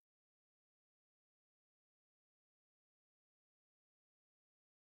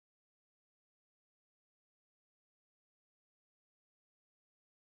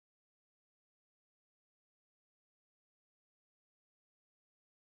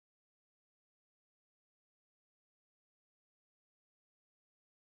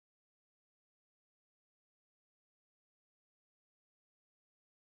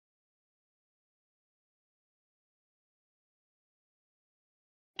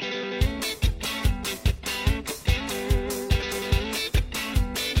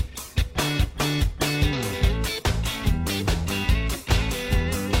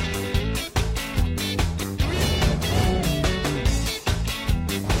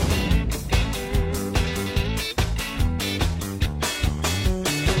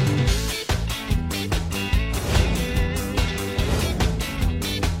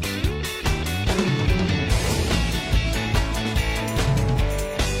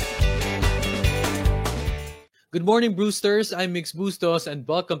Good morning, Brewsters. I'm Mix Bustos, and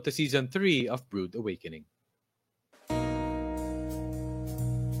welcome to Season 3 of Brood Awakening.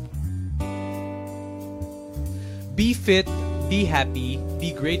 Be fit, be happy,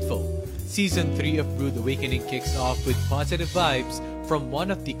 be grateful. Season 3 of Brood Awakening kicks off with positive vibes from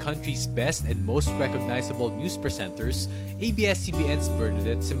one of the country's best and most recognizable news presenters, ABS-CBN's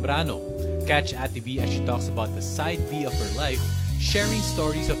Bernadette Sembrano. Catch Ate B as she talks about the side B of her life, sharing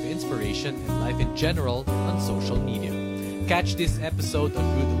stories of inspiration and life in general on social media. Catch this episode on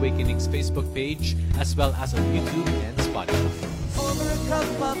Brood Awakening's Facebook page as well as on YouTube and Spotify. Over a cup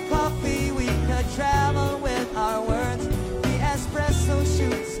of coffee, we could travel with our words. The espresso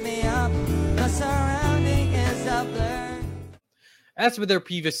shoots me up, the surrounding is a blur. As with our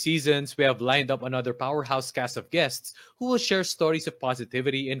previous seasons, we have lined up another powerhouse cast of guests who will share stories of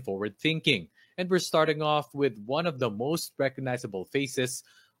positivity and forward thinking. And we're starting off with one of the most recognizable faces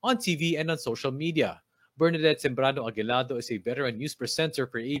on TV and on social media. Bernadette Sembrano Aguilado is a veteran news presenter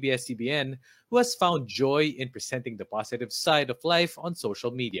for ABS-CBN who has found joy in presenting the positive side of life on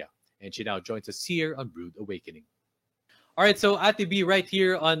social media. And she now joins us here on Brood Awakening. All right, so Ate B, right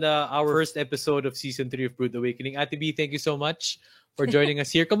here on our first episode of Season 3 of Brood Awakening. Ate B, thank you so much for joining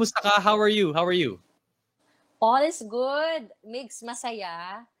us here. Kamusta ka? How are you? All is good. Migs,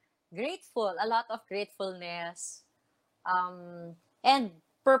 masaya. Grateful. A lot of gratefulness. And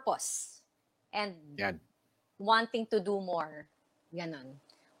purpose. And Yan. wanting to do more. Ganon.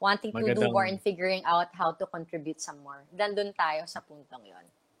 Wanting to do Magandang- more and figuring out how to contribute some more. Nandun tayo sa puntong yon.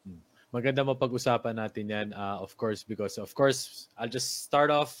 Maganda mapag-usapan natin yan, of course, because, of course, I'll just start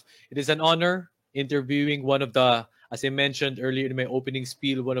off. It is an honor interviewing one of the, as I mentioned earlier in my opening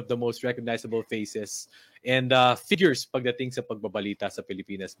spiel, one of the most recognizable faces and figures pagdating sa pagbabalita sa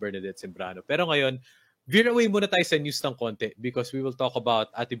Pilipinas, Bernadette Sembrano. Pero ngayon, veer away muna tayo sa news ng konti because we will talk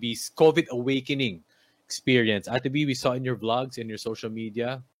about Ate B's COVID awakening experience. Ate B, we saw in your vlogs and your social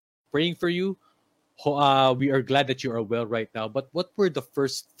media, praying for you. We are glad that you are well right now. But what were the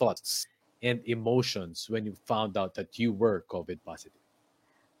first thoughts and emotions when you found out that you were COVID positive?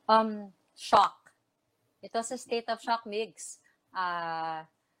 Shock. It was a state of shock, Migs.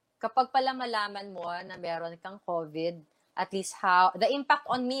 Kapag pala malaman mo na meron kang COVID, at least how, the impact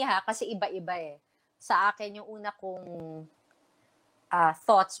on me kasi iba-iba eh. Sa akin, yung una kong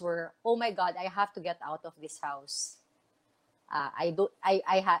thoughts were, oh my God, I have to get out of this house. I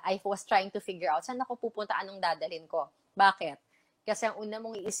was trying to figure out, saan ako pupunta, anong dadalhin ko? Bakit? Kasi ang una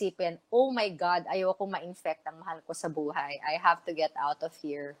mong iisipin, oh my God, ayoko ma-infect ang mahal ko sa buhay. I have to get out of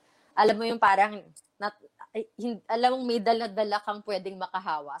here. Alam mo yung parang, alam mong may dala-dala kang pwedeng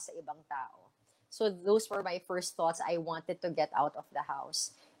makahawa sa ibang tao. So those were my first thoughts. I wanted to get out of the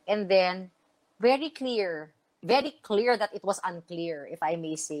house. And then, very clear that it was unclear, if I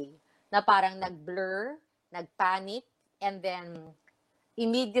may say, na parang nag-blur, nag-panic, and then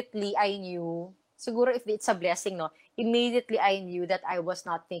immediately I knew, siguro if it's a blessing, no, immediately I knew that I was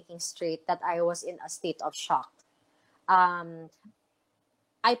not thinking straight, that I was in a state of shock.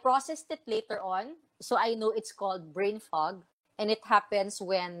 I processed it later on, so I know it's called brain fog, and it happens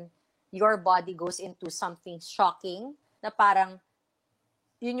when your body goes into something shocking, na parang,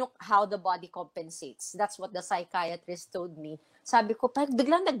 yun yung how the body compensates. That's what the psychiatrist told me. Sabi ko, parang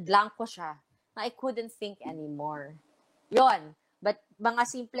biglang nag-blanco siya, na I couldn't think anymore. Yon. But mga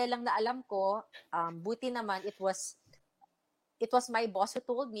simple lang na alam ko, buti naman it was my boss who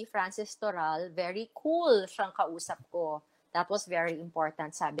told me, Francis Toral, very cool siyang kausap ko. That was very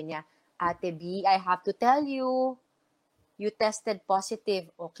important. Sabi niya, Ate B, I have to tell you, you tested positive.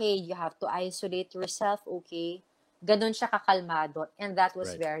 Okay, you have to isolate yourself. Okay. Ganun siya kakalmado. And that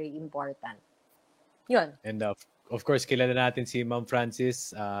was Right. very important. Yun. And of course, kilala natin si Ma'am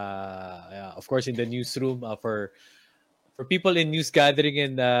Francis, of course, in the newsroom for people in news gathering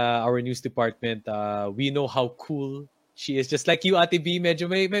in our news department, we know how cool she is. Just like you, Ate B, medyo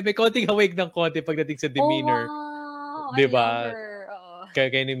may konting hawig ng konti pagdating sa demeanor. Oh, wow. Diba? I love her. Oo.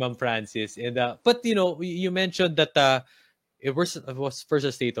 Kaya ni Ma'am Francis. And, but, you mentioned that it was first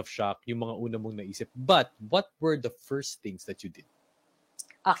a state of shock, yung mga una mong naisip. But what were the first things that you did?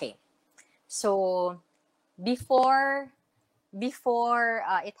 Okay. So, before it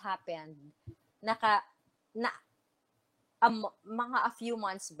happened, mga a few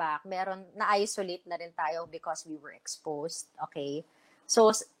months back, na-isolate na rin tayo because we were exposed, okay?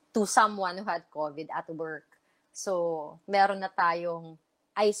 So, to someone who had COVID at work. So, meron na tayong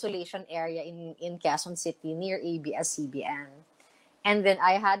isolation area in Quezon City near ABS-CBN. And then,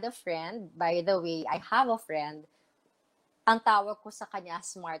 I had a friend, by the way, I have a friend, ang tawag ko sa kanya,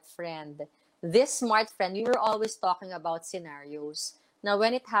 smart friend. This smart friend, we were always talking about scenarios. Now,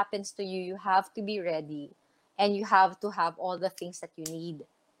 when it happens to you, you have to be ready. and you have to have all the things that you need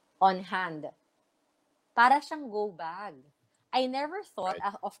on hand. Para siyang go bag. I never thought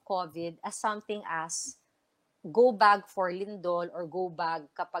Right. of COVID as something as go bag for lindol or go bag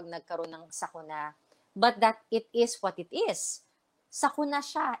kapag nagkaroon ng sakuna. But that it is what it is. Sakuna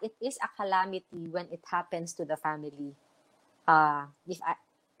siya. It is a calamity when it happens to the family. If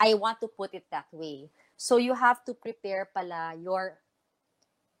I want to put it that way. So you have to prepare pala your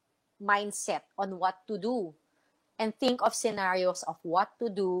mindset on what to do and think of scenarios of what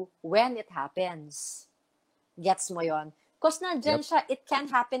to do when it happens. Gets mo yon? Because nandyan Yep. siya, it can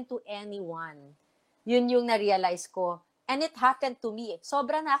happen to anyone. Yun yung na-realize ko. And it happened to me.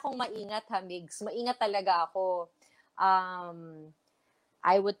 Sobra na akong maingat, ha, Migs. Maingat talaga ako.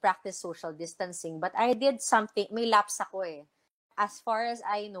 I would practice social distancing, but I did something, may lapse ako eh. As far as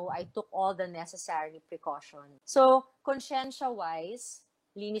I know, I took all the necessary precautions. So, konsyensya-wise,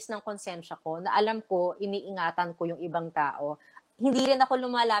 linis ng konsensya ko, na alam ko, iniingatan ko yung ibang tao. Hindi rin ako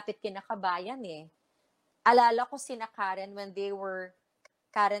lumalapit kina kabayan eh. Alala ko sina Karen when they were,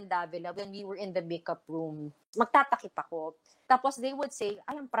 Karen Davila, when we were in the makeup room. Magtatakip ako. Tapos they would say,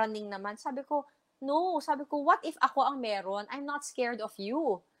 ay, ang praning naman. Sabi ko, no. Sabi ko, what if ako ang meron? I'm not scared of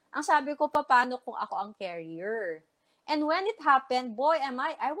you. Ang sabi ko, paano kung ako ang carrier? And when it happened, boy,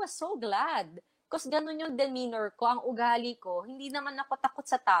 I was so glad. Because ganun yung demeanor ko, ang ugali ko. Hindi naman ako takot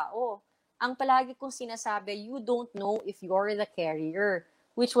sa tao. Ang palagi kong sinasabi, you don't know if you're the carrier,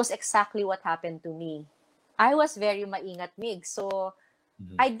 which was exactly what happened to me. I was very maingat, Mig. So,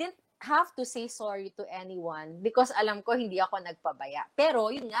 I didn't have to say sorry to anyone because alam ko hindi ako nagpabaya.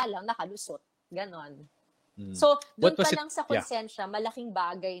 Pero, yun nga lang, nakalusot. Ganon. So, doon pa lang sa konsensya, malaking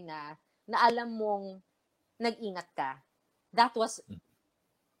bagay na alam mong nag-ingat ka. That was,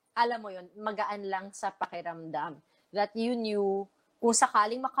 alam mo yun, magaan lang sa pakiramdam. That you knew, kung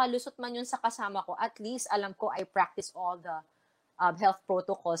sakaling makalusot man yun sa kasama ko, at least alam ko I practice all the health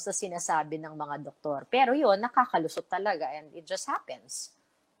protocols na sinasabi ng mga doktor. Pero yun, nakakalusot talaga and it just happens.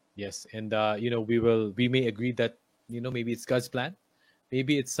 Yes, and we may agree that maybe it's God's plan.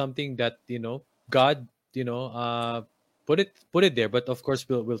 Maybe it's something that God put it there. But of course,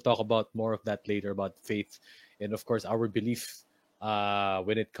 we'll talk about more of that later about faith and of course our belief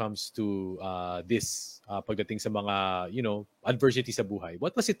when it comes to this pagdating sa mga adversity sa buhay.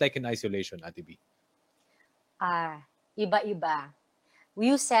 What was it like in isolation, Ate B? Iba-iba.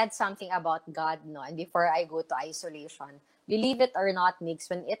 You said something about God, no? And before I go to isolation, believe it or not, Mix,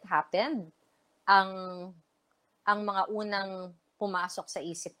 when it happened, ang mga unang pumasok sa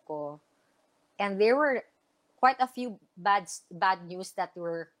isip ko, and there were quite a few bad news that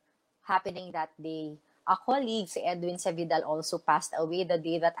were happening that day. A colleague, si Edwin Savidal, also passed away the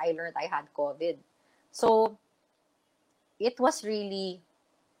day that I learned I had COVID. So, it was really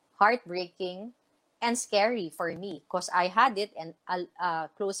heartbreaking and scary for me because I had it and a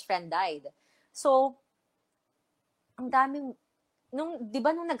close friend died. So, ang daming, di ba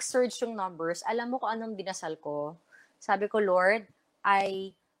nung nag-surge yung numbers, alam mo kung anong dinasal ko? Sabi ko, Lord,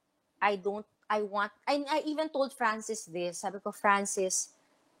 I even told Francis this. Sabi ko, Francis,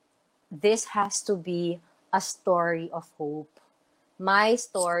 this has to be a story of hope. My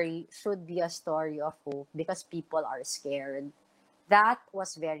story should be a story of hope because people are scared. That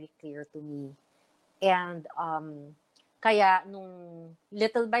was very clear to me. And kaya nung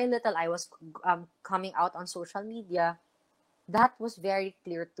little by little I was coming out on social media, that was very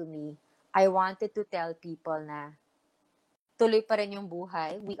clear to me. I wanted to tell people na tuloy pa rin yung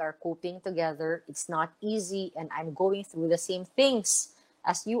buhay. We are coping together. It's not easy and I'm going through the same things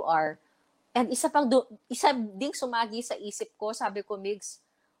as you are. And isa ding sumagi sa isip ko, sabi ko, Migs,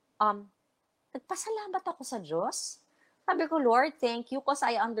 nagpasalamat ako sa Diyos. Sabi ko, Lord, thank you because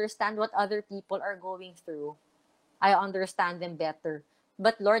I understand what other people are going through. I understand them better.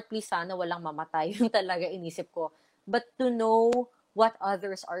 But Lord, please sana walang mamatay. Yung talaga inisip ko. But to know what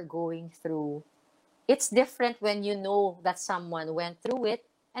others are going through, it's different when you know that someone went through it.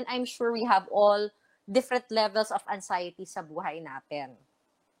 And I'm sure we have all different levels of anxiety sa buhay natin.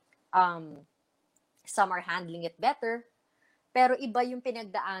 Some are handling it better. Pero iba yung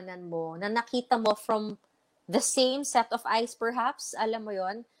pinagdaanan mo na nakita mo from the same set of eyes perhaps, alam mo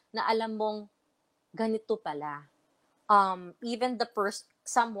yon, na alam mong ganito pala. Even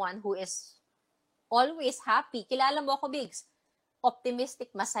someone who is always happy, kilala mo ako, Biggs,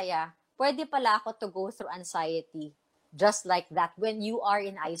 optimistic, masaya, pwede pala ako to go through anxiety just like that when you are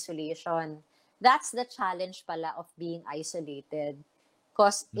in isolation. That's the challenge pala of being isolated.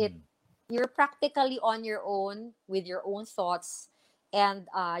 Because you're practically on your own with your own thoughts and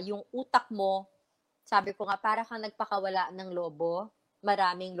yung utak mo, sabi ko nga, para kang nagpakawala ng lobo,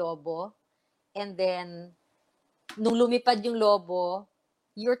 maraming lobo. And then, nung lumipad yung lobo,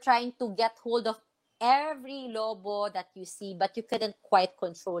 you're trying to get hold of every lobo that you see, but you couldn't quite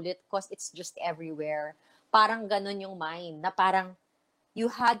control it because it's just everywhere. Parang ganun yung mind, na parang you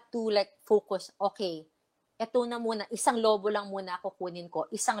had to like focus, okay, eto na muna, isang lobo lang muna kukunin ko,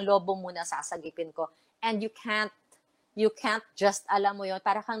 isang lobo muna sasagipin ko, and you can't just, alam mo yon,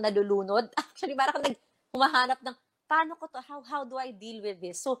 parang kang nalulunod. Actually, parang kang humahanap ng, paano ko to, how do I deal with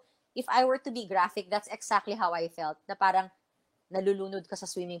this? So, if I were to be graphic, that's exactly how I felt, na parang nalulunod ka sa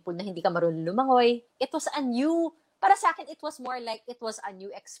swimming pool na hindi ka marunong lumangoy. It was a new, para sa akin, it was more like it was a new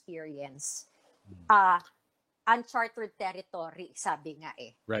experience. Uncharted territory, sabi nga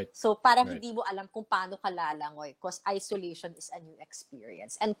eh. Right. So parang Right. hindi mo alam kung paano ka lalangoy because isolation is a new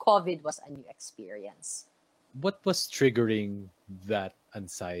experience and COVID was a new experience. What was triggering that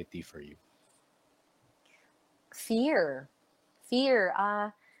anxiety for you? Fear.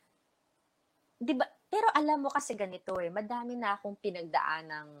 Di ba? Pero alam mo kasi ganito eh, madami na akong pinagdaan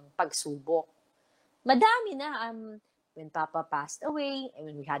ng pagsubok. Madami na, when Papa passed away,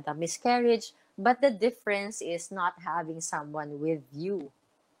 and when we had a miscarriage, but the difference is not having someone with you.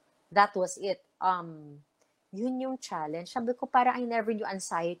 That was it. Yun yung challenge. Sabi ko, parang I never knew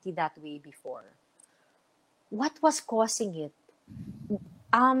anxiety that way before. What was causing it?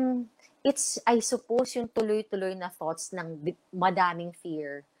 It's, I suppose, yung tuloy-tuloy na thoughts ng madaming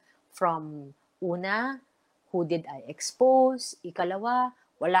fear from una, who did I expose? Ikalawa,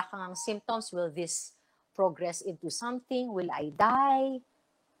 wala kang symptoms. Will this progress into something? Will I die?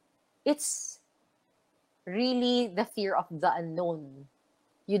 It's really the fear of the unknown.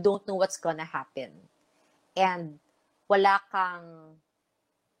 You don't know what's gonna happen. And wala kang,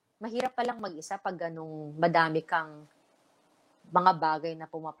 mahirap palang mag-isa pag ganung madami kang mga bagay na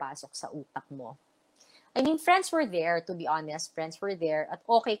pumapasok sa utak mo. I mean, friends were there, to be honest. Friends were there. At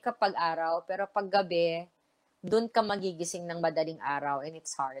okay kapag araw, pero pag gabi, dun ka magigising ng madaling araw and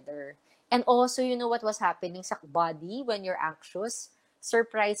it's harder. And also, you know what was happening sa body when you're anxious?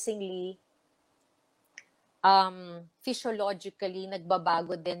 Surprisingly, physiologically,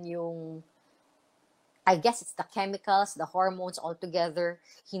 nagbabago din yung, I guess it's the chemicals, the hormones all together.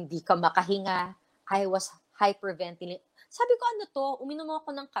 Hindi ka makahinga. I was hyperventilating. Sabi ko, ano to? Uminom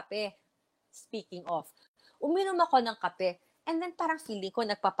ako ng kape. Speaking of, uminom ako ng kape, and then parang feeling ko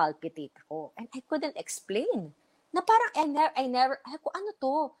nagpapalpitate ako. And I couldn't explain. Na parang I never, ano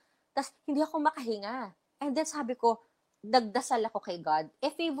to? Tapos hindi ako makahinga. And then sabi ko, nagdasal ako kay God.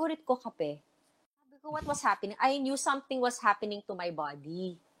 Favorite ko kape. Sabi ko, what was happening? I knew something was happening to my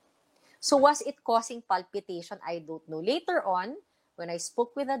body. So was it causing palpitation? I don't know. Later on, when I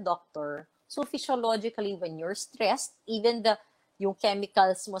spoke with a doctor, so physiologically, when you're stressed, even yung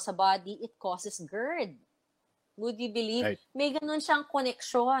chemicals mo sa body, it causes GERD. Would you believe? Right. May ganun siyang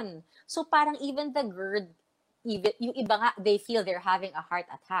connection. So parang even the GERD, yung iba nga, they feel they're having a heart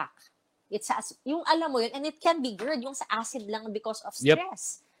attack. It's yung alam mo yun, and it can be GERD, yung sa acid lang because of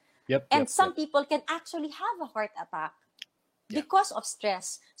stress. And some people can actually have a heart attack because of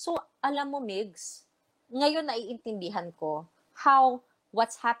stress. So alam mo, Migs, ngayon naiintindihan ko how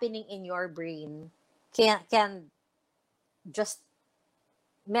what's happening in your brain can just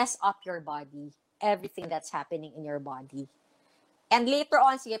mess up your body, everything that's happening in your body. And later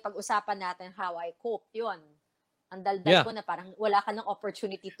on, sige, pag-usapan natin how I cope, yun. Ang daldal ko na parang wala ka ng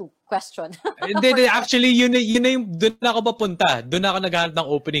opportunity to question. Hindi, actually, yun na yung, doon na ako papunta. Doon na ako naghahanap ng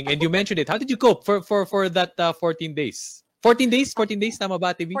opening. And you mentioned it. How did you cope for that 14 days? 14 days? 14 days? Tama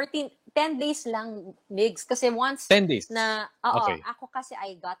ba, TV? 10 days lang, Migs. Kasi once 10 days. na, Okay. ako kasi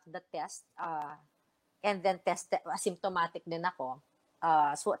I got the test, and then asymptomatic din ako.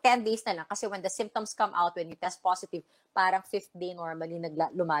 So 10 days na lang. Kasi when the symptoms come out, when you test positive, parang 5th day normally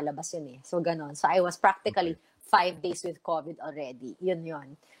lumalabas yun eh. So ganon. So I was practically 5 days with COVID already.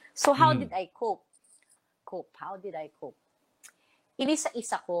 Yun. So how did I cope? How did I cope?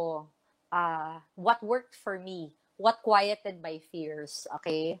 Inisa-isa ko. What worked for me? What quieted my fears?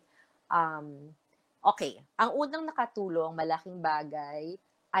 Okay? Okay. Ang unang nakatulong, malaking bagay,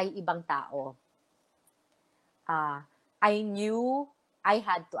 ay ibang tao. I knew I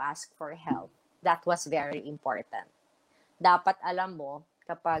had to ask for help. That was very important. Dapat alam mo,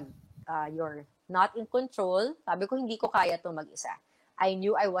 kapag you're not in control, sabi ko, hindi ko kaya to mag-isa. I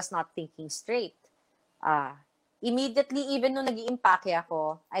knew I was not thinking straight. Immediately, even nung nag-iimpake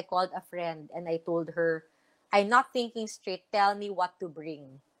ako, I called a friend and I told her, I'm not thinking straight. Tell me what to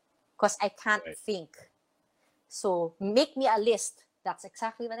bring. Because I can't think. So, make me a list. That's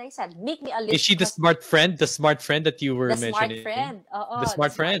exactly what I said. Make me a list. Is she the smart friend? The smart friend that you were the mentioning? Smart friend. The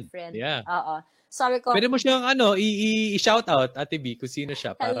smart friend. Yeah. Sabi ko, Pwede mo siyang i-shout out, Ate B, kung sino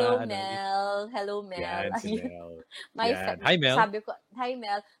siya para hello, Mel. Hello, Mel. Yan, si Ayun. Mel. My Yan. friend, Hi, Mel. sabi ko, hi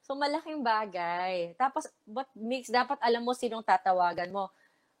Mel. So, malaking bagay. Tapos, what makes, dapat alam mo sinong tatawagan mo.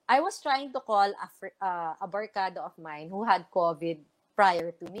 I was trying to call a barkada of mine who had COVID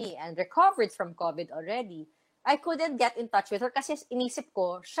prior to me and recovered from COVID already. I couldn't get in touch with her kasi inisip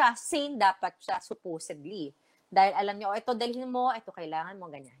ko, siya, sane dapat siya, supposedly. Dahil alam niya, ito dalhin mo, ito kailangan mo,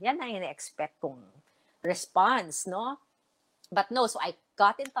 ganyan. Yan ang ina-expect kong response, no? But no, so I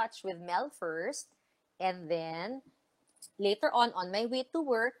got in touch with Mel first, and then later on my way to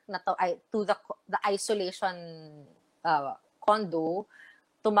work, to the isolation condo,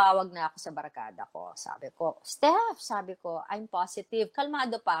 tumawag na ako sa barkada ko. Sabi ko, Steph, sabi ko, I'm positive.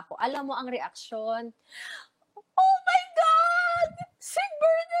 Kalmado pa ako. Alam mo ang reaksyon? Oh my God! Si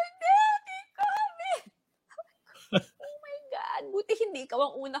Bernadette! COVID! Oh my God! Buti hindi ikaw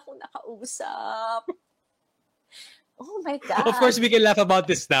ang una kong nakausap. Oh my God. Of course, we can laugh about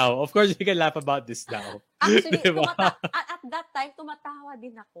this now. Actually, Diba? at that time, tumatawa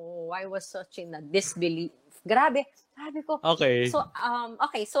din ako. I was such in a disbelief. Grabe. Sabi ko. Okay.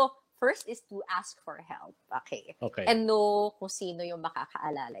 So, first is to ask for help. Okay. And know kung sino yung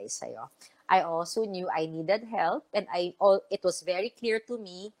makakaalalay sa'yo. I also knew I needed help, and it was very clear to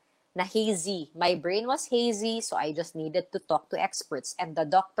me na hazy. My brain was hazy, so I just needed to talk to experts, and the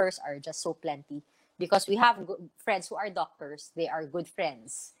doctors are just so plenty. Because we have good friends who are doctors, they are good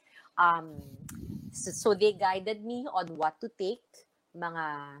friends. So they guided me on what to take,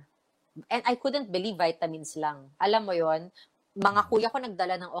 and I couldn't believe vitamins lang. Alam mo yon, mga kuya ko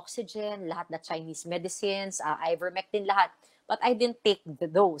nagdala ng oxygen, lahat na Chinese medicines, ivermectin, lahat. But I didn't take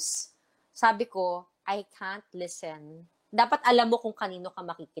those. Sabi ko, I can't listen. Dapat alam mo kung kanino ka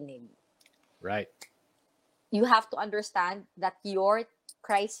makikinig. Right. You have to understand that your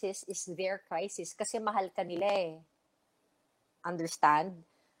crisis is their crisis kasi mahal ka nila eh. Understand?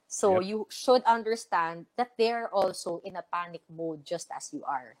 So you should understand that they're also in a panic mode just as you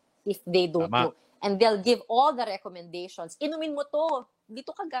are. If they don't know. And they'll give all the recommendations. Inumin mo to.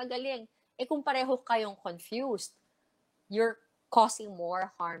 Dito ka gagaling. Eh kung pareho kayong confused, you're causing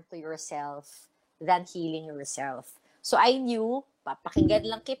more harm to yourself than healing yourself. So I knew, papakinggan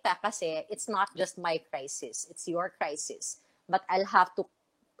lang kita kasi it's not just my crisis. It's your crisis. But I'll have to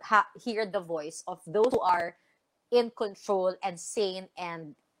hear the voice of those who are in control and sane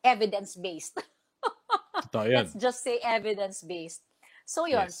and evidence-based. Let's just say evidence-based.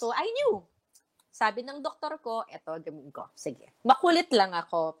 So yun, So I knew. Sabi ng doktor ko, eto, gawin ko. Sige. Makulit lang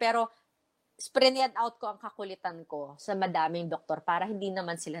ako, pero spread out ko ang kakulitan ko sa madaming doktor para hindi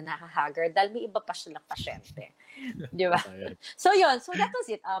naman sila nakahagar dahil may iba pa silang pasyente. Di ba? So yun, so that was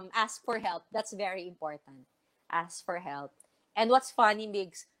it. Ask for help. That's very important. Ask for help. And what's funny,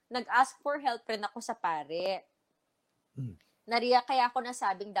 Migs, nag-ask for help rin ako sa pare. Kaya ako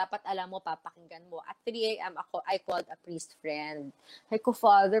nasabing dapat alam mo, papakinggan mo. At 3 a.m. I called a priest friend. Ay ko,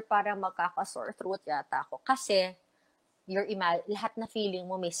 Father, parang magkaka-sore throat yata ako. Kasi, lahat na feeling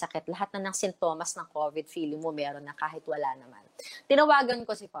mo may sakit, lahat na ng sintomas ng COVID, feeling mo meron na kahit wala naman. Tinawagan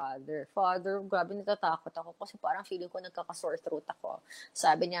ko si Father. Father, grabe natatakot ako kasi parang feeling ko nagkaka-sore throat ako.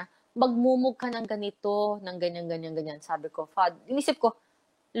 Sabi niya, magmumug ka ng ganito, ng ganyan. Sabi ko, Father, inisip ko,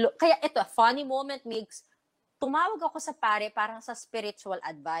 kaya ito, funny moment, Migs, tumawag ako sa pare para sa spiritual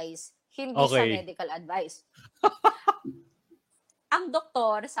advice, hindi sa medical advice. Ang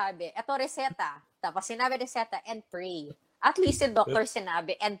doktor sabi, eto reseta. Tapos sinabi reseta and pray. At least si doctor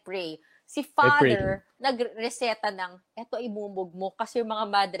sinabi and pray. Si Father nagreseta ng, eto imumog mo kasi yung mga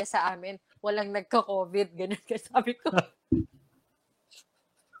madre sa amin walang nagka-COVID. Ganun. Sabi ko.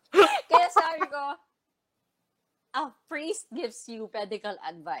 Kaya sabi ko, a priest gives you medical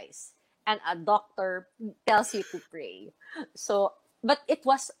advice and a doctor tells you to pray. So, but it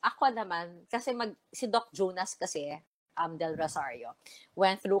was, ako naman, kasi si Doc Jonas kasi, Del Rosario,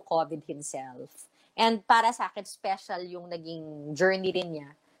 went through COVID himself. And para sa akin, special yung naging journey rin niya.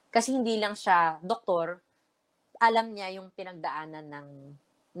 Kasi hindi lang siya doktor, alam niya yung pinagdaanan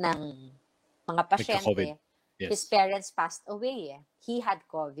ng mga pasyente. Yes. His parents passed away. He had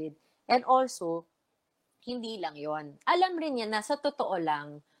COVID. And also, hindi lang yon. Alam rin niya na sa totoo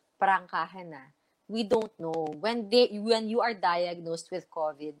lang, prangkahan na. We don't know. When you are diagnosed with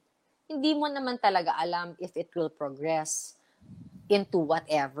COVID, hindi mo naman talaga alam if it will progress into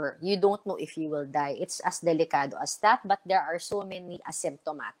whatever. You don't know if you will die. It's as delicado as that, but there are so many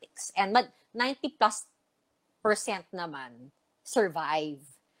asymptomatics. And 90+% naman survive.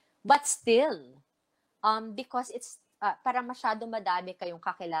 But still, because it's para masyado madami kayong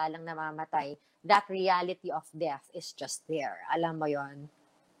kakilalang namamatay, that reality of death is just there. Alam mo yon.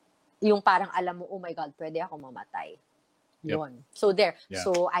 yung parang alam mo, oh my God, pwede ako mamatay. Yep. Yun. So there. Yeah.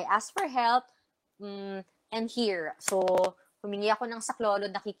 So I asked for help, and here. So humingi ako ng saklolo,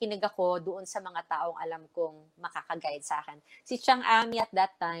 nakikinig ako doon sa mga taong alam kong makaka-guide sa akin. Si Chang Ami at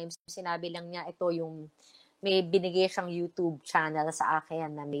that time, sinabi lang niya, ito yung may binigay siyang YouTube channel sa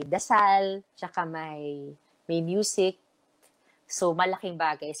akin na may dasal, tsaka may music. So malaking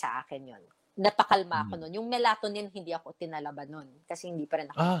bagay sa akin yun. Napakalma ako nun. Yung melatonin, hindi ako tinalaban nun kasi hindi pa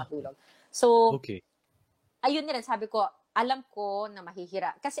rin ako makatulog. So, Okay. ayun rin, sabi ko, alam ko na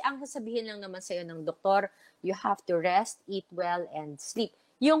mahihira. Kasi ang sasabihin lang naman sa'yo ng doktor, you have to rest, eat well, and sleep.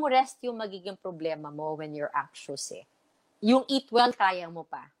 Yung rest yung magiging problema mo when you're anxious eh. Yung eat well, kaya mo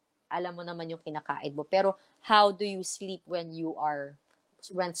pa. Alam mo naman yung kinakain mo. Pero how do you sleep when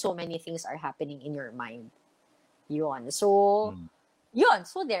so many things are happening in your mind? Yun. So, yun.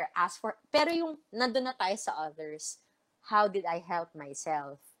 So there, pero yung nandun na tayo sa others, how did I help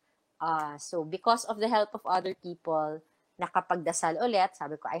myself? So because of the help of other people, nakapagdasal ulit,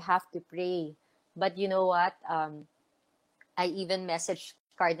 sabi ko, I have to pray. But you know what? I even messaged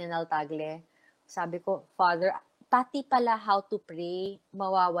Cardinal Tagle. Sabi ko, Father, pati pala how to pray,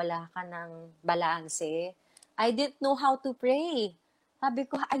 mawawala ka ng balanse. I didn't know how to pray. Sabi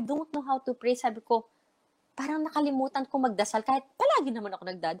ko, I don't know how to pray. Sabi ko, parang nakalimutan ko magdasal. Kahit palagi naman ako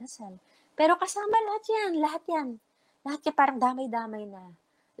nagdadasal. Pero kasama lahat yan. Lahat yan parang damay-damay na.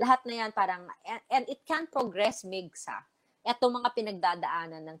 Lahat na yan parang, and it can progress, Migs, ha? Itong mga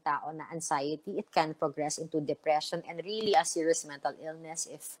pinagdadaanan ng tao na anxiety, it can progress into depression and really a serious mental illness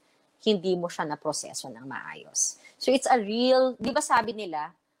if hindi mo siya na-proseso ng maayos. So it's a real, di ba sabi nila,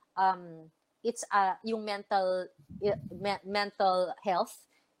 yung mental health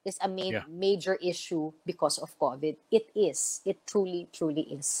is a major issue because of COVID. It is. It truly, truly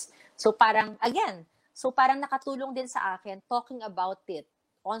is. So parang nakatulong din sa akin, talking about it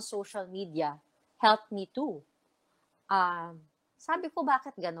on social media helped me too. Sabi ko,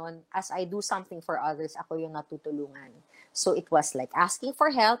 bakit ganon? As I do something for others, ako yung natutulungan. So it was like asking for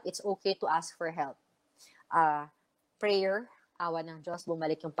help. It's okay to ask for help. Prayer, awa ng Diyos,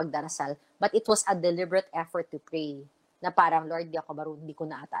 bumalik yung pagdarasal. But it was a deliberate effort to pray. Na parang, Lord, di ako marunong, di ko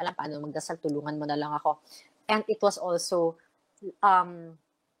na ata alam paano magdasal, tulungan mo na lang ako. And it was also,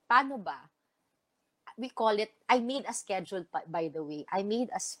 paano ba? We call it, I made a schedule, by the way. I made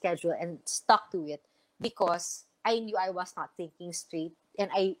a schedule and stuck to it because I knew I was not thinking straight and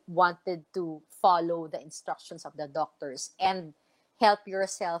I wanted to follow the instructions of the doctors and help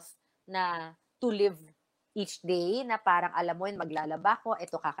yourself na to live each day na parang alam mo yun, maglalaba ko,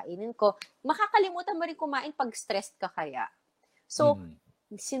 ito kakainin ko. Makakalimutan mo rin kumain pag stressed ka kaya. So,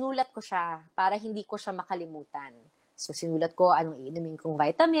 sinulat ko siya para hindi ko siya makalimutan. So, sinulat ko anong iinumin kong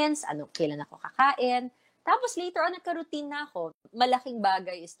vitamins, kailan ako kakain. Tapos later on, nagka-routine na ako. Malaking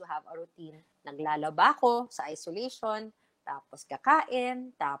bagay is to have a routine. Naglalaba ako sa isolation, tapos kakain,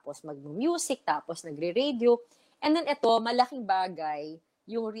 tapos mag-music, tapos nagre-radio. And then ito, malaking bagay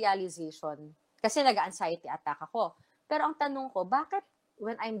yung realization. Kasi nag-anxiety attack ako. Pero ang tanong ko, bakit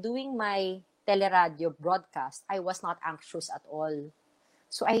when I'm doing my teleradio broadcast, I was not anxious at all?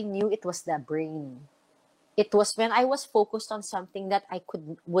 So I knew it was the brain. It was when I was focused on something that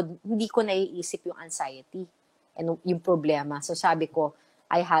hindi ko naiisip yung anxiety and yung problema. So sabi ko,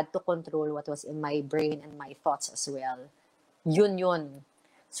 I had to control what was in my brain and my thoughts as well. Yun.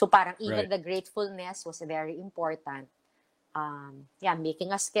 So parang even the gratefulness was very important.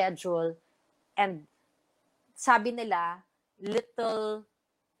 Making a schedule. And sabi nila,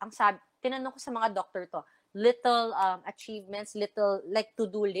 tinanong ko sa mga doctor to, little achievements, little like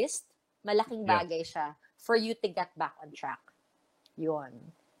to-do list, malaking bagay siya for you to get back on track. Yun.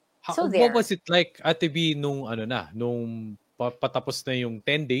 What was it like, Ate B, nung patapos na yung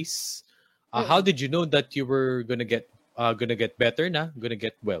 10 days? How did you know that you were gonna get better na, gonna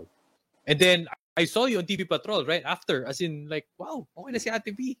get well? And then I saw you on TV Patrol right after, as in like, wow, okay na si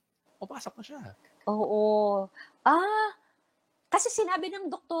Ate B. Papasok na siya. Oo. Kasi sinabi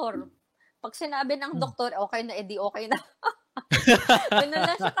ng doktor. Pag sinabi ng doktor, okay na, edi okay na. Ganun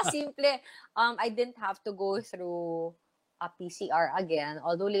lang siya kasimple. I didn't have to go through a PCR again.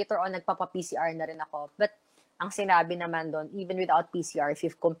 Although later on, nagpapa-PCR na rin ako. But ang sinabi naman doon, even without PCR, if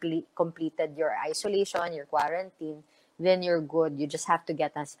you've completed your isolation, your quarantine, then you're good. You just have to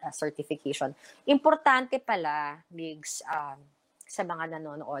get a certification. Importante pala, Migs, sa mga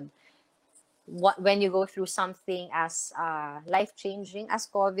nanonood, when you go through something as life-changing as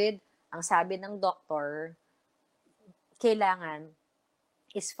COVID, ang sabi ng doctor, kailangan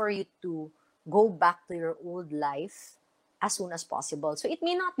is for you to go back to your old life as soon as possible. So it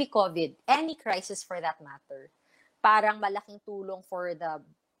may not be COVID, any crisis for that matter. Parang malaking tulong for the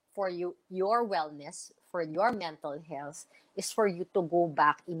for you, your wellness, for your mental health, is for you to go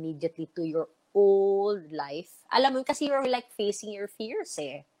back immediately to your old life. Alam mo, kasi you're like facing your fears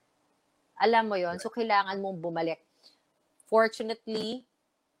eh. Alam mo yon, so kailangan mong bumalik. Fortunately,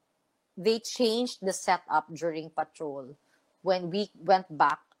 they changed the setup during patrol. When we went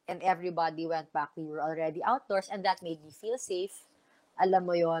back and everybody went back, we were already outdoors and that made me feel safe. Alam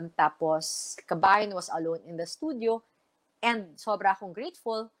mo yon. Tapos, Kabayan was alone in the studio and sobra akong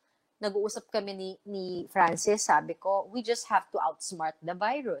grateful. Nag-uusap kami ni Francis, sabi ko, we just have to outsmart the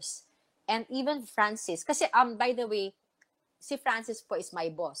virus. And even Francis, kasi by the way, si Francis po is my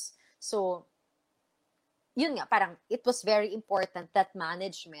boss. So, yun nga, parang it was very important that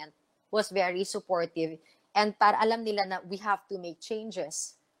management was very supportive and para alam nila na we have to make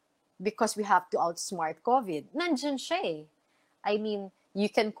changes because we have to outsmart COVID. Nandyan siya eh. I mean,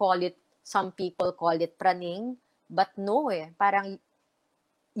 you can call it, some people call it praning, but no eh. Parang,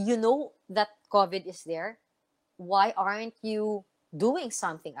 you know that COVID is there. Why aren't you doing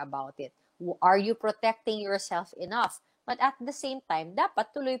something about it? Are you protecting yourself enough? But at the same time,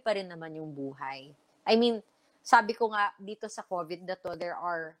 dapat tuloy pa rin naman yung buhay. I mean, sabi ko nga, dito sa COVID na to, there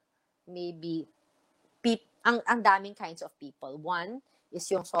are maybe ang daming kinds of people. One is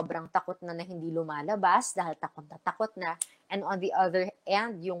yung sobrang takot na hindi lumalabas dahil takot na. And on the other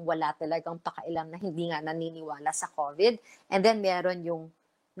end, yung wala talagang pakailam na hindi nga naniniwala sa COVID. And then meron yung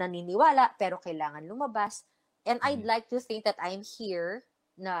naniniwala pero kailangan lumabas. And I'd like to think that I'm here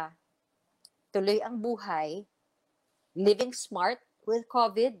na tuloy ang buhay, living smart with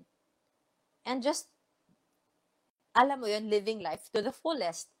COVID, and just, alam mo yun, living life to the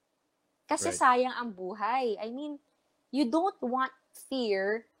fullest. Kasi sayang ang buhay. I mean, you don't want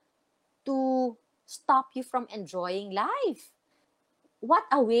fear to stop you from enjoying life. What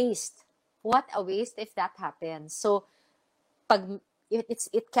a waste. What a waste if that happens. So,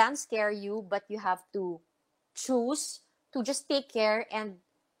 it can scare you, but you have to choose to just take care and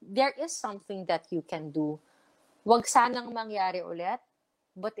there is something that you can do. Wag sanang mangyari ulit.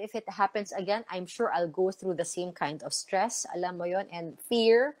 But if it happens again, I'm sure I'll go through the same kind of stress, alam mo yon, and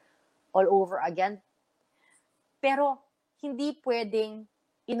fear all over again. Pero, hindi pwedeng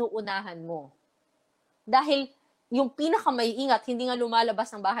inuunahan mo. Dahil, yung pinakamaiingat, hindi nga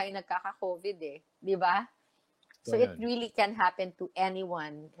lumalabas ng bahay nagkaka-COVID eh. Di ba? So, it really can happen to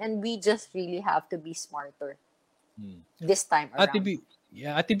anyone. And we just really have to be smarter this time around.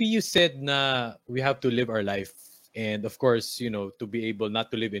 Ate B, you said na we have to live our life. And of course, you know, to be able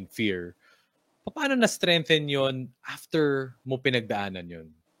not to live in fear. Paano na-strengthen yon after mo pinagdaanan yon?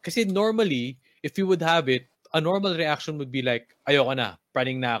 Kasi normally, if you would have it, a normal reaction would be like, ayoko na,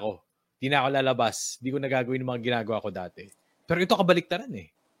 praning na ako. Di na ako lalabas. Di ko nagagawin yung mga ginagawa ko dati. Pero ito kabaliktaran eh.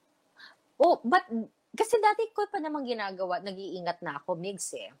 Oh, but kasi dati ko pa namang ginagawa, nag-iingat na ako,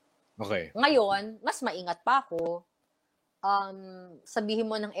 Migs eh. Okay. Ngayon, mas maingat pa ako. Sabihin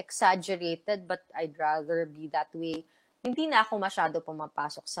mo ng exaggerated, but I'd rather be that way. Hindi na ako masyado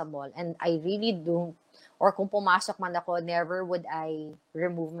pumapasok sa mall. And I really don't, or kung pumasok man ako, never would I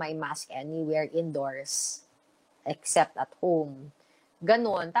remove my mask anywhere indoors, except at home.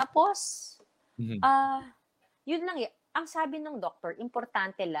 Ganon. Tapos, yun lang eh. Ang sabi ng doctor,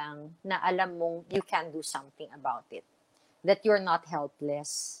 importante lang na alam mong you can do something about it. That you're not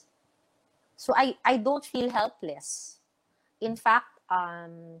helpless. So, I don't feel helpless. In fact,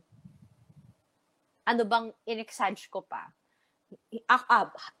 ano bang in-exage ko pa?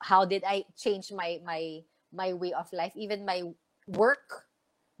 How did I change my way of life? Even my work,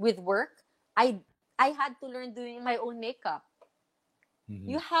 I had to learn doing my own makeup.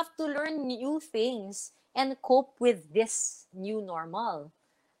 You have to learn new things and cope with this new normal.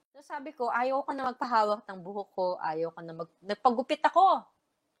 So sabi ko, ayaw ko na magpahawak ng buhok ko, ayaw ko na nagpagupit ako.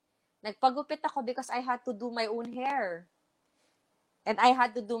 Nagpagupit ako because I had to do my own hair. And I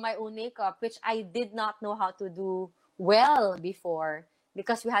had to do my own makeup, which I did not know how to do well before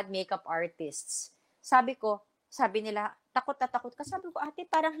because we had makeup artists. Sabi nila, takot na takot ka. Sabi ko, ate,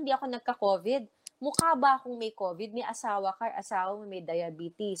 parang hindi ako nagka-COVID. Mukha ba akong may COVID? May asawa ka, asawa mo may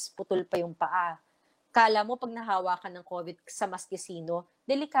diabetes, putol pa yung paa. Kala mo, pag nahawakan ng COVID sa maskesino,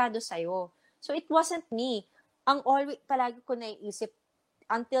 delikado sa'yo. So it wasn't me. Ang always, palagi ko naiisip,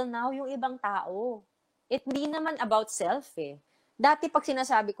 until now, yung ibang tao. It hindi naman about self eh. Dati pag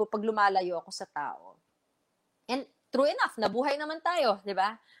sinasabi ko, pag lumalayo ako sa tao, and true enough, nabuhay naman tayo, di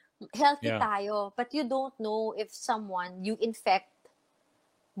ba? Healthy tayo, but you don't know if someone you infect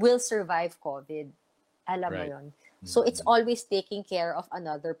will survive COVID. Alam mo yun. So it's always taking care of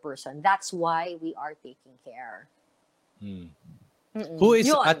another person. That's why we are taking care. Who is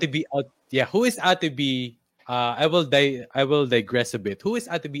Ate B out? Yeah, who is Ate B I will digress a bit. Who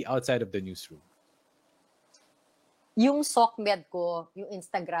is Ate B outside of the newsroom? Yung SOCMED ko, yung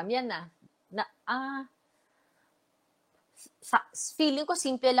Instagram, yan feeling ko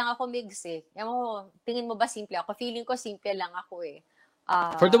simple lang ako, Migs eh. Tingin mo ba simple ako? Feeling ko simple lang ako eh.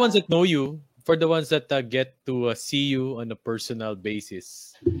 For the ones that know you, for the ones that get to see you on a personal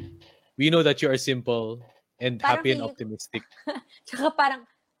basis, we know that you are simple and Parang happy and feeling- optimistic. Tsaka parang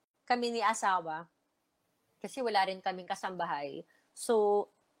kami ni asawa, kasi wala rin kaming kasambahay. So,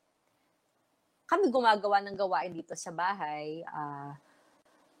 kami gumagawa ng gawain dito sa bahay.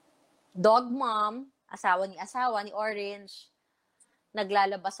 Dog mom, asawa ni Orange,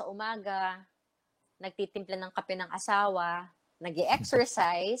 naglalabas sa umaga, nagtitimpla ng kape ng asawa,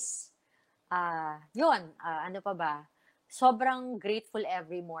 nag-exercise. Ano pa ba? Sobrang grateful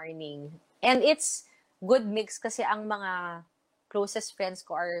every morning. And it's good mix kasi ang mga closest friends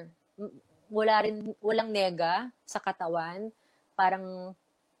ko are walang nega sa katawan. Parang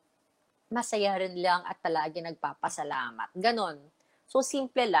masaya rin lang at palagi nagpapasalamat. Ganon. So,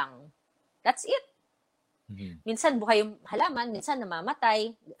 simple lang. That's it. Mhm. Minsan buhay yung halaman, minsan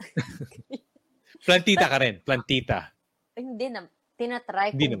namamatay. Plantita ka rin. Plantita. Hindi na,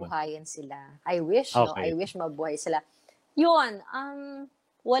 tinatry Hindi kong naman. buhayin sila. I wish, Okay. I wish mabuhay sila. Yun,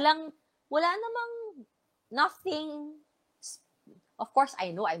 wala namang nothing, of course,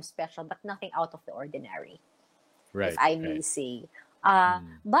 I know I'm special, but nothing out of the ordinary, Right. if I may right. say.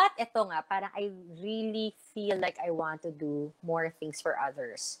 Mm. But ito nga, parang I really feel like I want to do more things for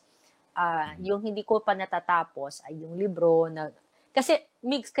others. Yung hindi ko pa natatapos ay yung libro na, kasi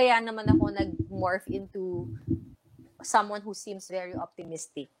mix kaya naman ako nag-morph into someone who seems very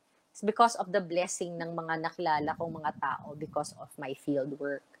optimistic. It's because of the blessing ng mga nakilala kong mga tao because of my field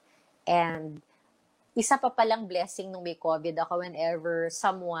work. And isa pa palang blessing nung may COVID ako whenever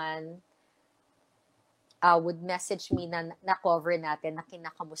someone would message me na cover natin, na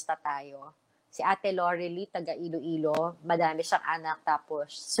kinakamusta tayo. Si Ate Lorely, taga Iloilo, madami siyang anak,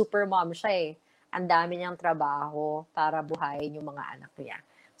 tapos super mom siya eh. Ang dami niyang trabaho para buhayin yung mga anak niya.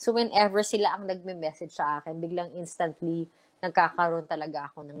 So whenever sila ang nagme-message sa akin, biglang instantly nagkakaroon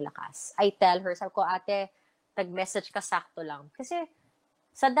talaga ako ng lakas. I tell her, sabi ko, ate, nag-message ka sakto lang. Kasi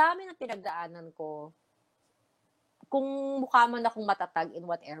sa dami ng pinagdaanan ko, kung mukha man akong matatag in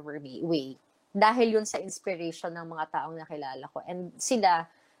whatever way, dahil yun sa inspiration ng mga taong nakilala ko. And sila,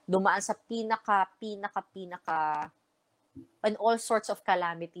 dumaan sa pinaka, and all sorts of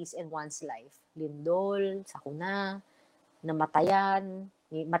calamities in one's life. Lindol, sakuna, namatayan,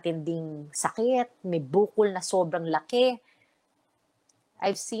 may matinding sakit, may bukol na sobrang laki.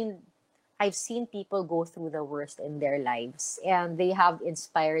 I've seen people go through the worst in their lives, and they have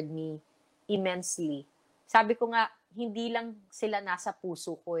inspired me immensely. Sabi ko nga, hindi lang sila nasa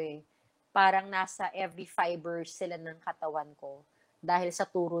puso ko eh. Parang nasa every fiber sila ng katawan ko dahil sa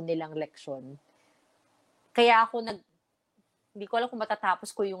turo nilang leksyon. Kaya ako hindi ko alam kung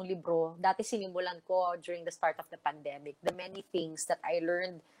matatapos ko yung libro. Dati sinimulan ko during the start of the pandemic. The many things that I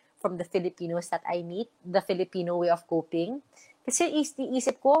learned from the Filipinos that I meet, the Filipino way of coping. Kasi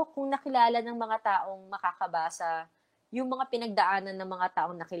isip ko, kung nakilala ng mga taong makakabasa, yung mga pinagdaanan ng mga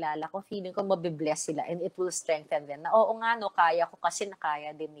taong nakilala ko, feeling ko mabibless sila and it will strengthen them. Na oo nga, no, kaya ko kasi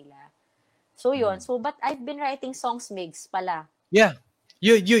nakaya din nila. So yun. So, but I've been writing songs, Migs, pala. Yeah.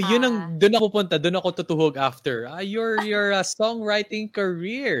 Yun ang doon ako punta, doon ako tutuhog after. Your songwriting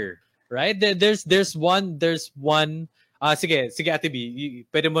career, right? There's one sige Ate B,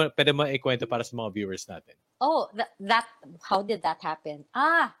 pwede mo ikwento para sa mga viewers natin. Oh, that how did that happen?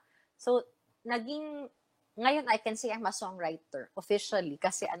 So ngayon I can say I'm a songwriter officially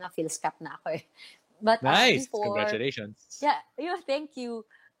kasi PhilSCAP na ako eh. But Nice. before, Congratulations. Yeah, thank you.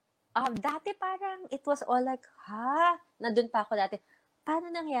 Dati parang it was all like, nandun pa ako dati.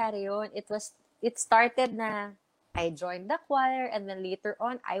 Paano nangyari yun? It started na I joined the choir and then later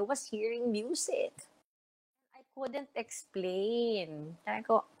on, I was hearing music. I couldn't explain.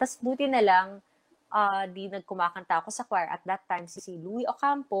 Tapos buti na lang, di nagkumakanta ako sa choir. At that time, si Louie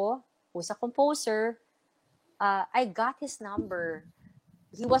Ocampo, who's a composer, I got his number.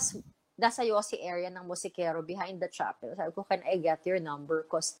 He was nasa Yossi area ng Musikero behind the chapel. Sabi ko, can I get your number?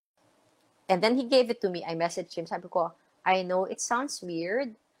 And then he gave it to me. I messaged him. Sabi ko, I know it sounds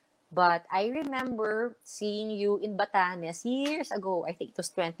weird, but I remember seeing you in Batanes years ago. I think it was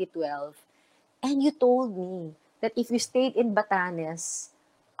 2012. And you told me that if you stayed in Batanes,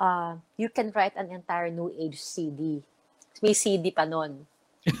 you can write an entire New Age CD. May CD pa nun.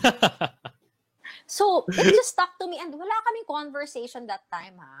 So, it just stuck to me. And wala kaming conversation that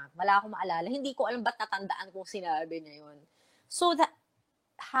time, Wala akong maalala. Hindi ko alam ba't natandaan kung sinabi niya yun. So,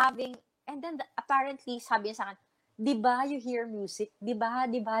 And then apparently, sabi niya sa akin, di ba you hear music? Di ba,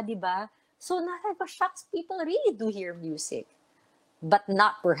 di ba, di ba? So nasabi ko, shucks, people really do hear music. But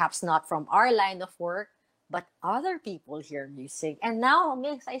perhaps not from our line of work, but other people hear music. And now,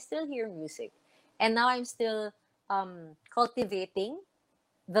 Mix, I still hear music. And now I'm still cultivating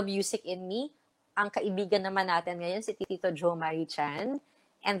the music in me. Ang kaibigan naman natin ngayon, si Tito Joe Marie Chan.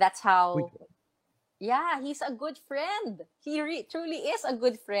 And that's how... Yeah, he's a good friend. He truly is a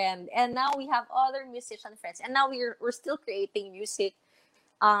good friend. And now we have other musician friends. And now we're still creating music.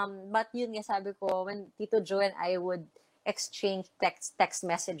 But yun nga sabi ko, when Tito Joe and I would exchange text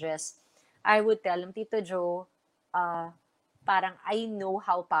messages, I would tell him, Tito Joe, parang I know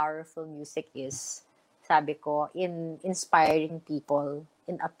how powerful music is. Sabi ko, in inspiring people,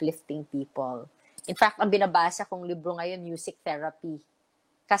 in uplifting people. In fact, ang binabasa kong libro ngayon, Music Therapy.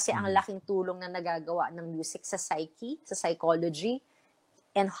 Kasi ang laking tulong na nagagawa ng music sa psyche, sa psychology,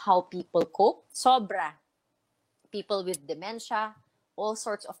 and how people cope. Sobra. People with dementia, all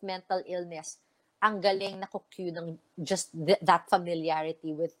sorts of mental illness. Ang galing na cue ng just that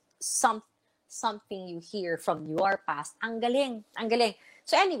familiarity with something you hear from your past. Ang galing. Ang galing.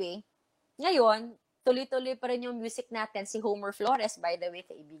 So anyway, ngayon, tuloy-tuloy pa rin yung music natin. Si Homer Flores, by the way,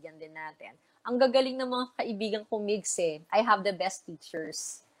 kaibigan din natin. Ang gagaling ng mga kaibigan kong Migs eh. I have the best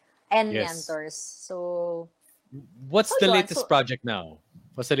teachers and mentors. So, what's the latest project now?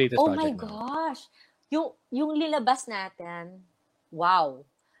 What's the latest project now? Oh my gosh! Yung lilabas natin, wow.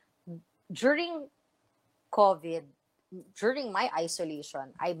 During COVID, during my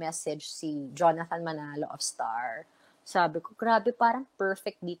isolation, I messaged si Jonathan Manalo of Star. Sabi ko, grabe, parang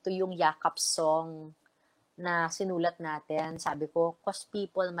perfect dito yung yakap song na sinulat natin. Sabi ko, because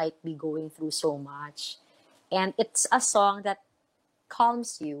people might be going through so much. And it's a song that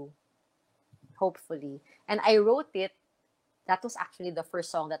calms you, hopefully. And I wrote it. That was actually the first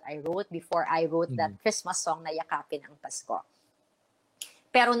song that I wrote before I wrote that Christmas song na Yakapin ang Pasko.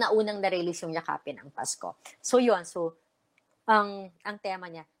 Pero naunang na-release yung Yakapin ang Pasko. So yun, ang tema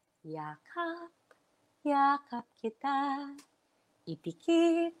niya, yakap, yakap kita,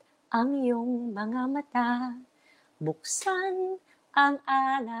 ipikit ang iyong mga mata, buksan ang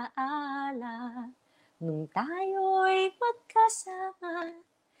alaala, nung tayo'y magkasama.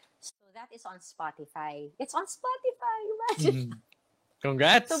 So that is on Spotify. It's on Spotify, imagine.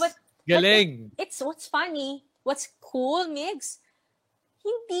 Congrats! So, galing! What's funny, what's cool, Migs,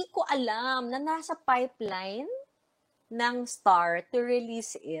 hindi ko alam na nasa pipeline ng Star to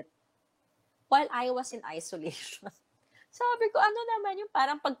release it while I was in isolation. Sabi ko, ano naman yung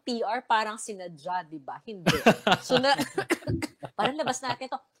parang pag-PR, parang sinadya, di ba? Hindi. So, parang labas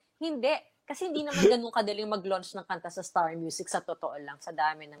natin ito. Hindi. Kasi hindi naman ganun kadaling mag-launch ng kanta sa Star Music sa totoo lang. Sa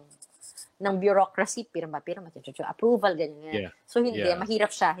dami ng bureaucracy, pirma, approval, ganyan. Yeah. So, hindi. Yeah.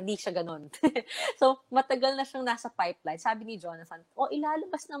 Mahirap siya. Hindi siya ganun. So, matagal na siyang nasa pipeline. Sabi ni Jonathan,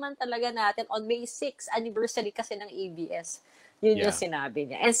 ilalabas naman talaga natin on May 6, anniversary kasi ng ABS. Yun yung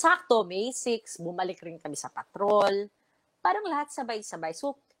sinabi niya. And sakto, May 6, bumalik rin kami sa patrol. Parang lahat sabay-sabay.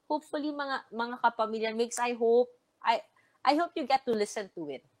 So, hopefully, mga kapamilya, Mix, I hope you get to listen to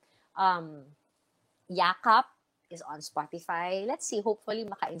it. Yakap is on Spotify. Let's see, hopefully,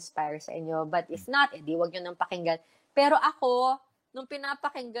 maka-inspire sa inyo. But if not, edi wag nyo nang pakinggan. Pero ako, nung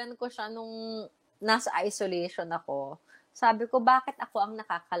pinapakinggan ko siya nung nasa isolation ako, sabi ko, bakit ako ang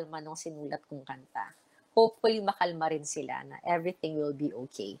nakakalma nung sinulat kong kanta? Hopefully, makalma rin sila na everything will be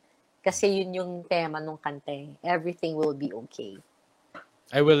okay. Kasi yun yung tema nung kante. Everything will be okay.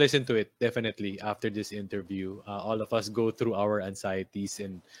 I will listen to it, definitely, after this interview. All of us go through our anxieties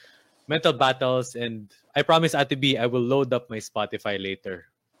and mental battles. And I promise, Ate B, I will load up my Spotify later.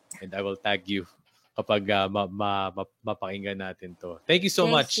 And I will tag you kapag mapakinggan natin to. Thank you so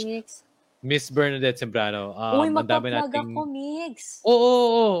much, Miss Bernadette Sembrano. Magpa-plug ako, Mix.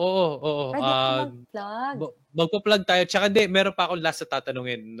 Oo. Magpa-plug. Magpa-plug tayo. Tsaka meron pa akong last na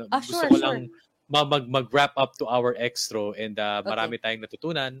tatanungin. Gusto ko lang mag-wrap up to our extra and marami tayong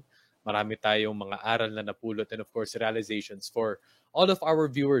natutunan, marami tayong mga aral na napulot, and of course, realizations for all of our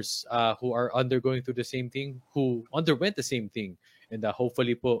viewers who are undergoing through the same thing, who underwent the same thing. And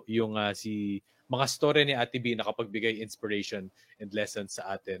hopefully po, yung mga story ni Ate B nakapagbigay inspiration and lessons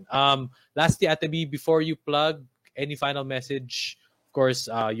sa atin. Lastly, Ate B, before you plug, any final message? Of course,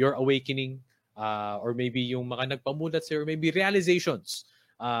 your awakening, or maybe yung mga nagpamulat sa'yo, or maybe realizations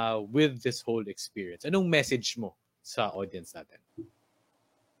with this whole experience. Anong message mo sa audience natin?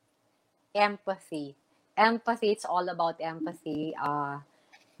 Empathy. It's all about empathy.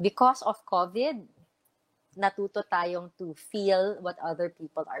 Because of COVID, natuto tayong to feel what other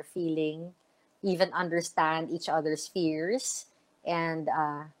people are feeling, even understand each other's fears, and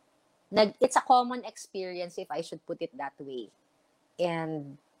It's a common experience, if I should put it that way.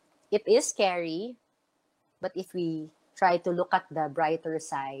 And it is scary, but if we try to look at the brighter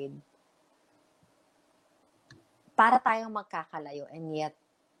side, para tayong magkakalayo, and yet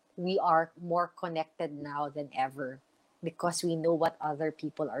we are more connected now than ever because we know what other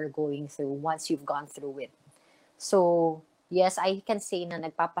people are going through once you've gone through it. So, yes, I can say na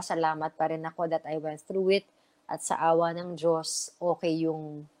nagpapasalamat pa rin ako that I went through it, at sa awa ng Diyos, okay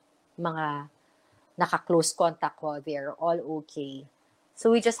yung mga naka-close contact ko. They're all okay.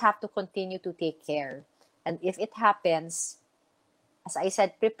 So we just have to continue to take care. And if it happens, as I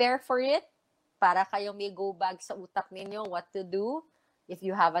said, prepare for it para kayong may go bag sa utak ninyo what to do. If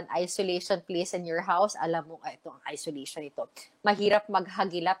you have an isolation place in your house, alam mo, ito ang isolation ito. Mahirap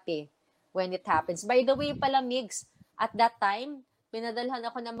maghagilap when it happens. By the way pala, Migs, at that time, pinadalhan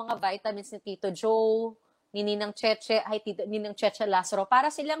ako ng mga vitamins ni Tito Joe, ni Ninang Cheche, Ninang Cheche Lazaro, para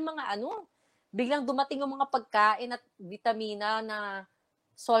silang mga biglang dumating yung mga pagkain at vitamina na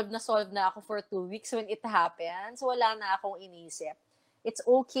solve na ako for 2 weeks. When it happens, wala na akong inisip. It's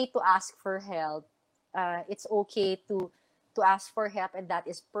okay to ask for help. It's okay to ask for help, and that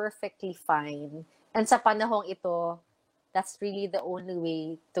is perfectly fine. And sa panahong ito, that's really the only way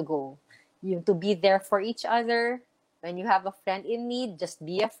to go. Yung to be there for each other. When you have a friend in need, just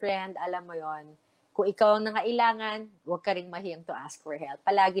be a friend. Alam mo yon. Kung ikaw ang nangailangan, huwag ka ring mahiyang to ask for help.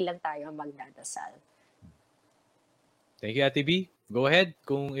 Palagi lang tayo magdadasal. Thank you, Ate B. Go ahead.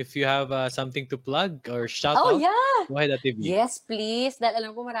 If you have something to plug or shout out, yeah. Go ahead, Ate B. Yes, please. Dahil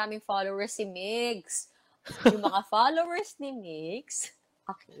alam ko maraming followers si Migs. Yung mga followers ni Migs,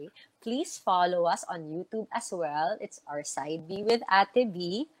 okay, please follow us on YouTube as well. It's our Side B with Ate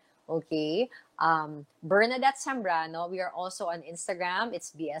B. Okay. Bernadette Zambrano. We are also on Instagram.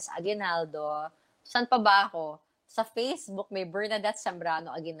 It's BS Aguinaldo. Saan pa ba ako? Sa Facebook, may Bernadette Zambrano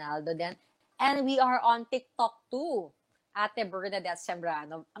Aguinaldo din. And we are on TikTok too. Ate Bernadette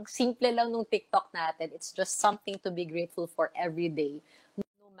Zambrano. Ang simple lang nung TikTok natin. It's just something to be grateful for every day,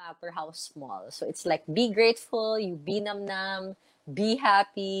 no matter how small. So it's like, be grateful, you be namnam, be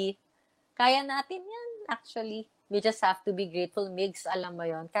happy. Kaya natin yan, actually. We just have to be grateful. Migs, alam mo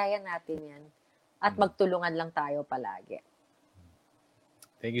yon, kaya natin yan. At magtulungan lang tayo palagi.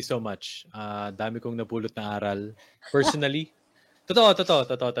 Thank you so much. Dami kong napulot na aral. Personally, totoo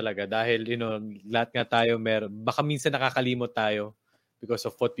talaga. Dahil, lahat nga tayo baka minsan nakakalimot tayo because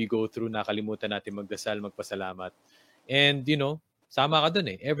of what we go through. Nakalimutan natin magdasal, magpasalamat. And, sama ka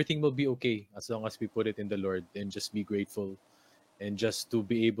dun Everything will be okay as long as we put it in the Lord and just be grateful and just to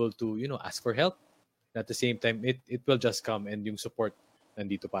be able to, ask for help. And at the same time, it will just come, and yung support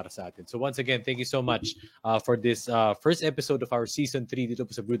nandito para sa atin. So once again, thank you so much for this first episode of our Season 3 dito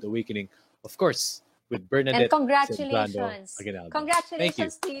po sa Brood Awakening. Of course, with Bernadette. And congratulations. Aguinaldo.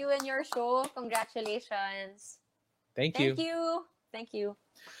 Congratulations to you and your show. Congratulations. Thank you. Thank you.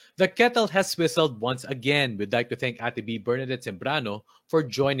 The kettle has whistled once again. We'd like to thank Ate B, Bernadette Zambrano for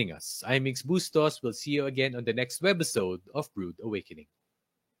joining us. I'm Mix Bustos. We'll see you again on the next webisode of Brood Awakening.